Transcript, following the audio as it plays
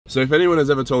So if anyone has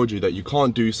ever told you that you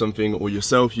can't do something, or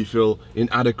yourself you feel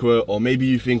inadequate, or maybe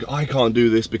you think I can't do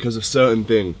this because of certain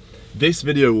thing, this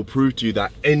video will prove to you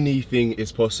that anything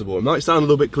is possible. It might sound a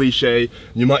little bit cliche,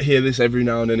 you might hear this every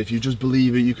now and then, if you just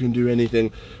believe it, you can do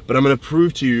anything, but I'm gonna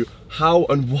prove to you how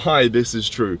and why this is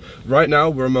true. Right now,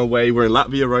 we're on my way, we're in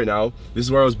Latvia right now, this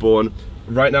is where I was born.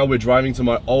 Right now, we're driving to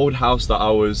my old house that I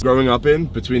was growing up in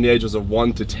between the ages of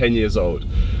 1 to 10 years old.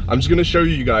 I'm just gonna show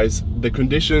you guys the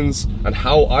conditions and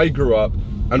how I grew up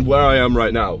and where I am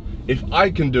right now. If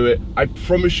I can do it, I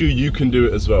promise you, you can do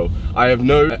it as well. I have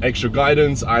no extra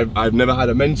guidance, I've never had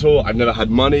a mentor, I've never had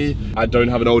money, I don't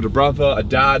have an older brother, a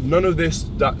dad, none of this,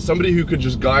 somebody who could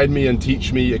just guide me and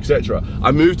teach me, etc.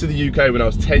 I moved to the UK when I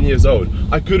was 10 years old.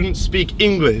 I couldn't speak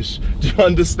English, do you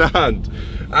understand?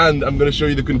 And I'm gonna show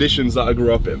you the conditions that I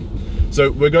grew up in.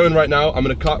 So we're going right now, I'm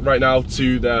gonna cut right now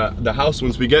to the house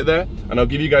once we get there, and I'll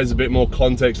give you guys a bit more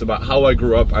context about how I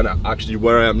grew up and actually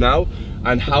where I am now,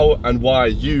 and how and why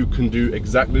you can do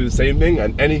exactly the same thing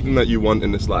and anything that you want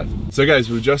in this life. So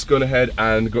guys, we've just gone ahead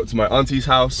and got to my auntie's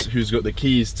house, who's got the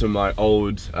keys to my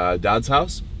old dad's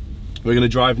house. We're gonna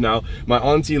drive now. My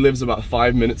auntie lives about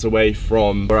 5 minutes away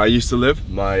from where I used to live,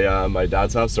 my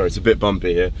dad's house. Sorry, it's a bit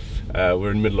bumpy here. We're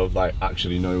in the middle of like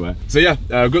actually nowhere. So yeah,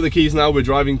 I've got the keys now. We're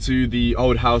driving to the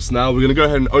old house now. We're gonna go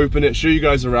ahead and open it, show you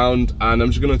guys around, and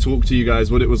I'm just gonna talk to you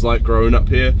guys what it was like growing up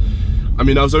here. I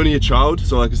mean, I was only a child,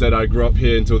 so like I said, I grew up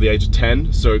here until the age of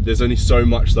 10, so there's only so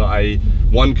much that I,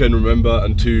 one, can remember,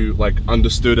 and two, like,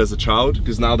 understood as a child,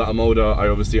 because now that I'm older, I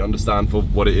obviously understand for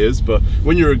what it is. But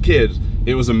when you're a kid,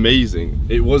 it was amazing.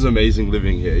 It was amazing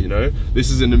living here, you know?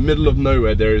 This is in the middle of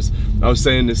nowhere. I was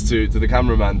saying this to the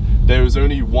cameraman, there is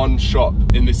only one shop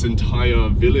in this entire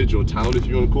village or town, if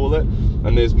you want to call it,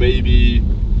 and there's maybe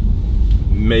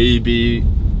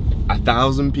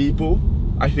 1,000 people,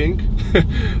 I think.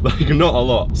 Like, not a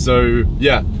lot. So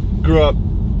yeah, grew up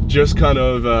just kind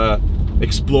of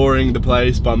exploring the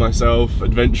place by myself,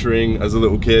 adventuring as a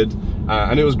little kid,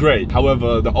 and it was great.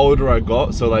 However, the older I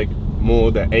got, so like more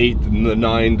the 8, the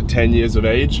 9, the 10 years of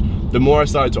age, the more I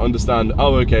started to understand,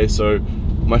 oh okay, so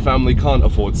my family can't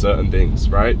afford certain things,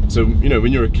 right? So, you know,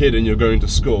 when you're a kid and you're going to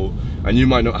school and you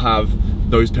might not have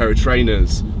those pair of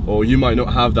trainers, or you might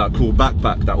not have that cool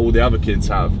backpack that all the other kids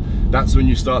have, that's when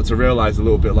you start to realize a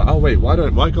little bit like, oh wait, why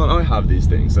can't I have these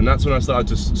things? And that's when I started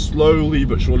to slowly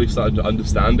but surely started to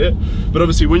understand it. But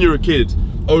obviously when you're a kid,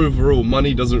 overall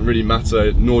money doesn't really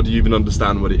matter, nor do you even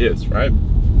understand what it is, right?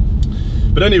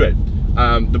 But anyway,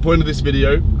 the point of this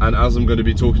video, and as I'm going to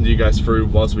be talking to you guys through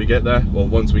whilst we get there, or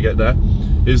once we get there,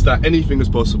 is that anything is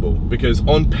possible. Because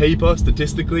on paper,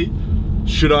 statistically,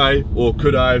 should I or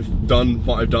could I have done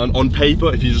what I've done? On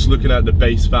paper, if you're just looking at the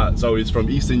base facts, so he's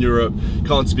from Eastern Europe,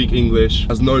 can't speak English,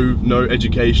 has no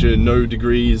education, no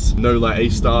degrees, no like A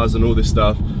stars and all this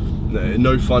stuff,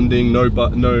 no funding, no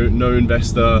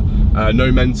investor,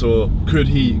 no mentor. Could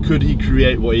he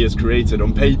create what he has created?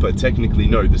 On paper, technically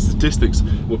no. The statistics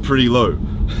were pretty low,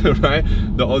 right?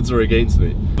 The odds are against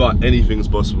me, but anything's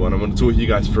possible, and I want to talk to you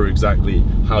guys through exactly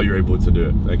how you're able to do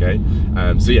it, okay?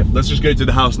 So yeah, let's just go to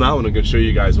the house now, and I'm going to show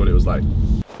you guys what it was like.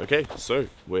 Okay, so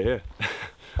we're here.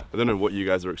 I don't know what you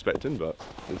guys are expecting, but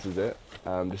this is it.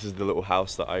 This is the little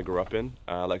house that I grew up in.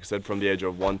 Like I said, from the age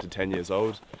of 1 to 10 years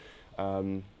old.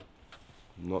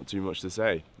 Not too much to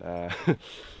say.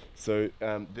 So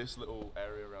this little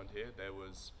area around here,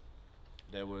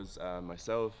 there was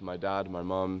myself, my dad, my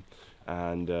mum,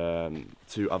 and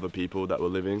 2 other people that were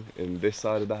living in this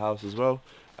side of the house as well.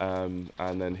 And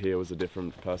then here was a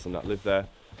different person that lived there.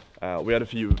 We had a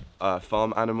few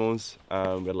farm animals. We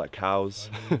had like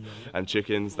cows and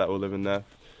chickens that were living there.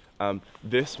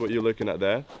 This, what you're looking at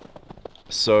there,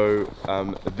 so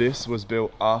this was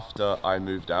built after I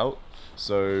moved out.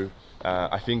 So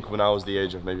I think when I was the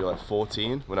age of maybe like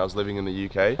 14, when I was living in the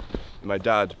UK, my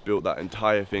dad built that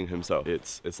entire thing himself.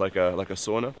 It's like a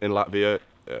sauna in Latvia.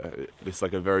 It's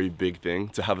like a very big thing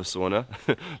to have a sauna.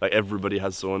 Like everybody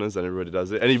has saunas and everybody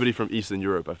does it. Anybody from Eastern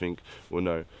Europe, I think, will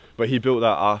know. But he built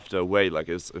that after I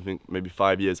think maybe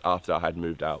 5 years after I had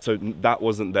moved out. So that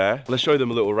wasn't there. Let's show them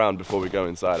a little round before we go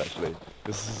inside. Actually,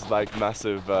 this is like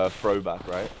massive throwback,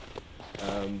 right?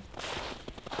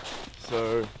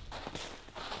 So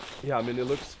yeah, I mean, it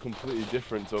looks completely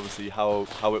different to obviously how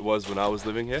it was when I was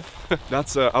living here.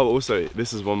 That's oh, also,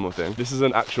 this is one more thing. This is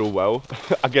an actual well.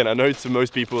 Again, I know to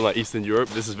most people in like Eastern Europe,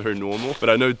 this is very normal, but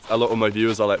I know a lot of my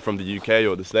viewers are like from the UK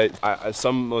or the States.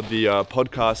 Some of the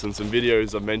podcasts and some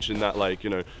videos I've mentioned that, like, you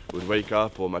know, would wake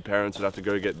up, or my parents would have to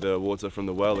go get the water from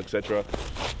the well, etc.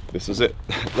 This is it.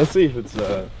 Let's see if it's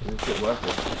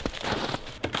working.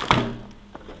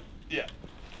 Yeah.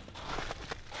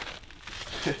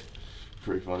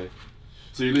 Pretty funny.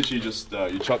 So you literally just,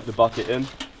 you chuck the bucket in,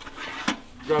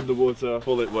 grab the water,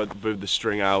 pull it with the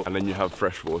string out, and then you have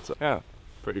fresh water. Yeah.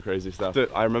 Pretty crazy stuff. So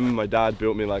I remember my dad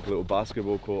built me like a little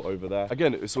basketball court over there.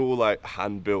 Again, it's all like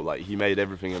hand built, like he made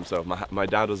everything himself. My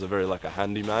dad was a very like a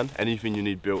handyman. Anything you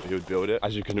need built, he would build it.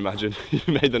 As you can imagine, he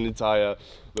made an entire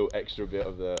little extra bit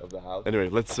of the house. Anyway,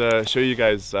 let's show you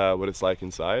guys what it's like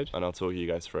inside, and I'll talk you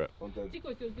guys through it.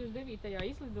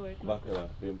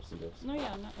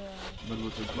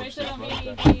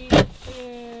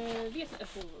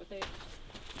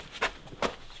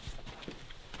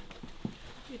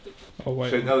 Oh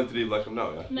wait.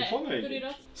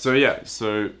 So yeah,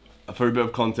 so for a bit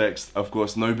of context, of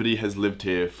course, nobody has lived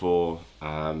here for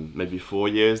maybe 4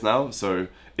 years now, so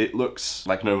it looks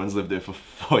like no one's lived here for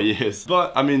 4 years.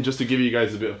 But I mean, just to give you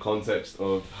guys a bit of context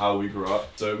of how we grew up.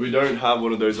 So we don't have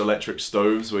one of those electric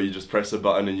stoves where you just press a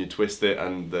button and you twist it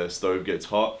and the stove gets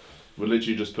hot. We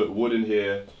literally just put wood in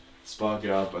here, spark it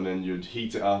up, and then you'd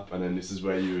heat it up, and then this is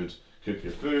where you would cook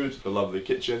your food. The lovely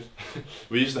kitchen.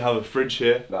 We used to have a fridge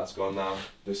here, that's gone now.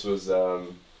 This was the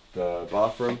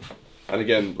bathroom. And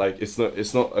again, like it's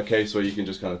not a case where you can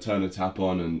just kind of turn a tap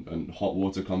on and hot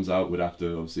water comes out. We'd have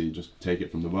to obviously just take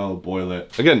it from the well, boil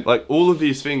it. Again, like all of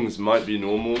these things might be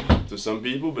normal to some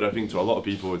people, but I think to a lot of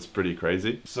people it's pretty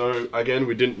crazy. So again,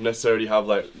 we didn't necessarily have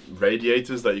like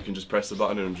radiators that you can just press a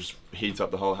button and just heat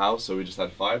up the whole house. So we just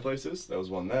had fireplaces. There was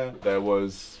one there.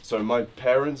 So my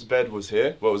parents' bed was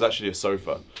here. Well, it was actually a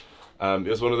sofa. It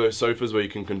was one of those sofas where you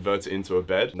can convert it into a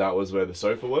bed. That was where the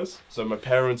sofa was. So my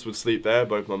parents would sleep there,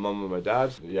 both my mum and my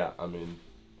dad. Yeah, I mean,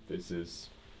 this is,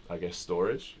 I guess,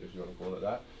 storage, if you want to call it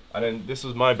that. And then this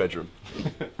was my bedroom.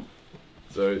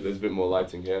 So there's a bit more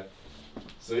lighting here.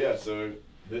 So yeah, so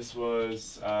this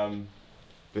was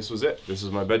it. This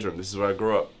was my bedroom. This is where I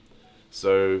grew up.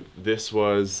 So this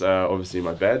was obviously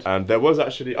my bed, and there was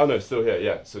actually, oh no, it's still here,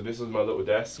 yeah. So this was my little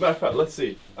desk. Matter of fact, let's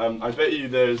see. I bet you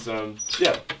there's,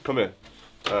 yeah, come here,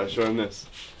 show him this.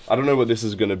 I don't know what this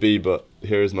is gonna be, but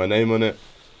here is my name on it.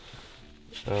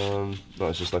 No,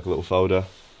 it's just like a little folder.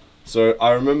 So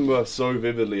I remember so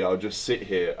vividly, I would just sit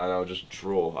here and I would just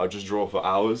draw. I would just draw for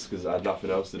hours because I had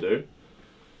nothing else to do.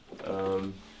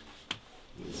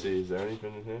 Let's see, is there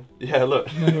anything in here? Yeah,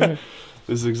 look. No,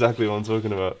 this is exactly what I'm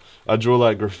talking about. I draw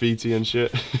like graffiti and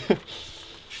shit.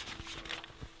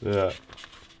 Yeah.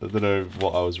 I don't know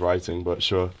what I was writing, but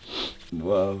sure.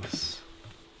 What else?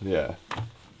 Yeah.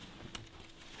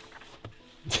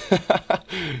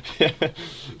 Yeah.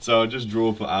 So I just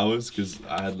draw for hours because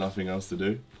I had nothing else to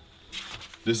do.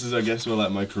 This is, I guess, where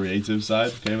like my creative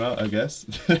side came out, I guess.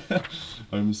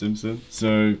 Homer Simpson.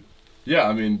 So, yeah,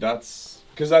 I mean, that's...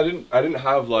 Because I didn't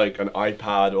have like an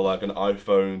iPad or like an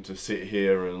iPhone to sit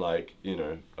here and like, you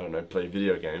know, I don't know, play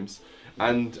video games.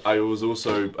 And I was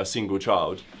also a single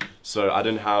child, so I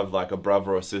didn't have like a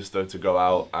brother or sister to go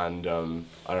out and,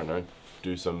 I don't know,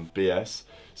 do some BS.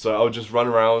 So I would just run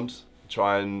around,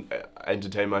 try and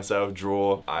entertain myself,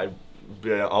 draw.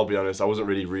 I'll be honest, I wasn't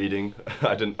really reading.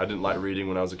 I didn't like reading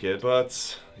when I was a kid.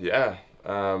 But yeah,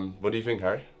 what do you think,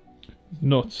 Harry?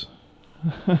 Nuts.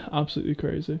 Absolutely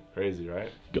crazy. Crazy, right?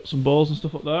 Got some balls and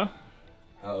stuff up there.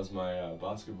 That was my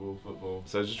basketball, football.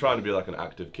 So I was just trying to be like an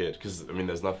active kid because, I mean,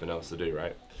 there's nothing else to do,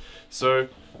 right? So,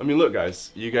 I mean, look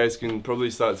guys, you guys can probably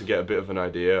start to get a bit of an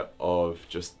idea of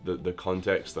just the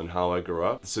context and how I grew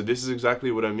up. So this is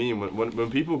exactly what I mean. When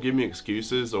people give me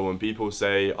excuses, or when people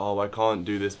say, oh, I can't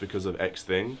do this because of X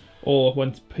thing. Or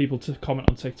when people comment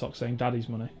on TikTok saying daddy's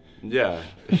money. Yeah,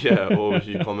 yeah, or if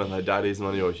you comment like daddy's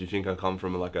money, or if you think I come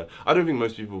from like I don't think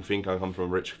most people think I come from a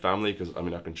rich family, because I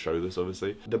mean I can show this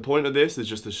obviously. The point of this is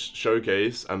just to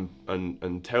showcase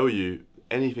and tell you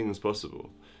anything is possible.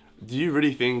 Do you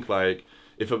really think like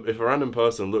if a random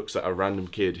person looks at a random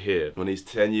kid here when he's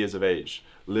 10 years of age,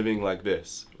 living like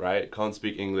this, right, can't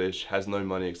speak English, has no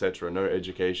money, etc., no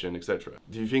education, etc.,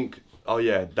 do you think, oh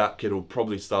yeah, that kid will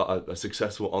probably start a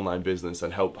successful online business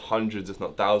and help hundreds, if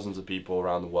not thousands of people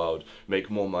around the world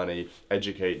make more money,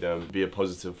 educate them, be a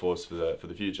positive force for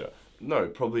the future? No,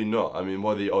 probably not. I mean,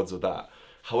 what are the odds of that?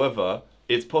 However,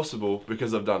 it's possible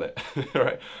because I've done it,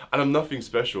 right? And I'm nothing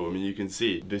special. I mean, you can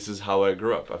see this is how I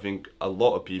grew up. I think a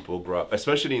lot of people grow up,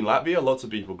 especially in Latvia, lots of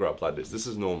people grow up like this. This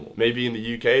is normal. Maybe in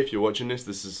the UK, if you're watching this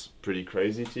is pretty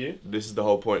crazy to you. This is the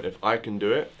whole point. If I can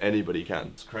do it, anybody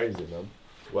can. It's crazy, man.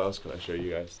 what else can I show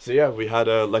you guys? So yeah, we had,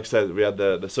 like I said, we had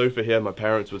the sofa here. My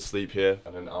parents would sleep here,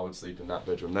 and then I would sleep in that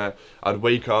bedroom there. I'd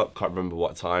wake up, can't remember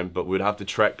what time, but we'd have to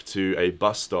trek to a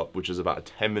bus stop, which is about a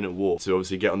 10-minute walk to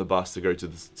obviously get on the bus to go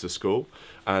to school.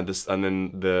 And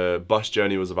then the bus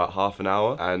journey was about half an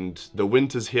hour, and the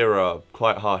winters here are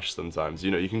quite harsh sometimes.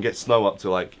 You know, you can get snow up to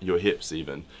like your hips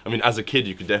even. I mean, as a kid,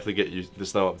 you could definitely get the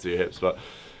snow up to your hips, but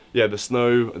yeah,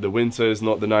 the winter is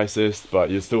not the nicest, but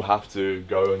you still have to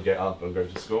go and get up and go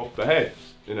to school. But hey,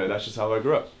 you know, that's just how I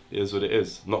grew up. It is what it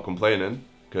is. Not complaining,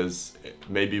 because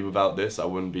maybe without this, I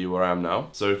wouldn't be where I am now.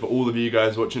 So for all of you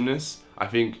guys watching this, I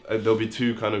think there'll be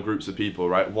two kind of groups of people,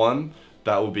 right? One,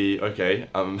 that will be, okay,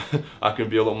 I can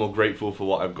be a lot more grateful for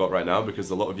what I've got right now, because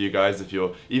a lot of you guys, if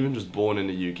you're even just born in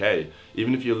the UK,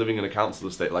 even if you're living in a council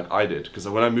estate like I did, because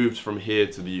when I moved from here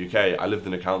to the UK, I lived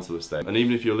in a council estate, and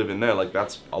even if you're living there, like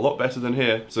that's a lot better than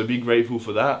here, so be grateful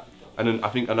for that. And then I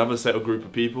think another set of group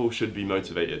of people should be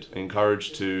motivated,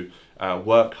 encouraged to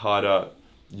work harder,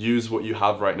 use what you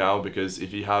have right now, because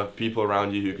if you have people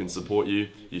around you who can support you,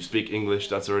 you speak English,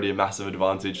 that's already a massive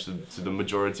advantage to the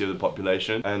majority of the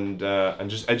population. And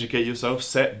just educate yourself,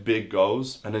 set big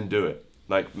goals, and then do it.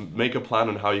 Like, make a plan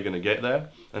on how you're going to get there,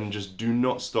 and just do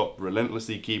not stop,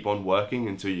 relentlessly keep on working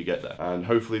until you get there. And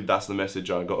hopefully that's the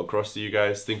message I got across to you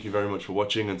guys. Thank you very much for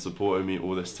watching and supporting me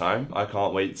all this time. I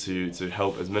can't wait to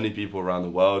help as many people around the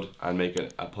world and make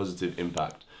a positive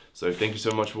impact. So thank you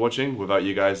so much for watching. Without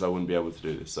you guys, I wouldn't be able to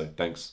do this, so thanks.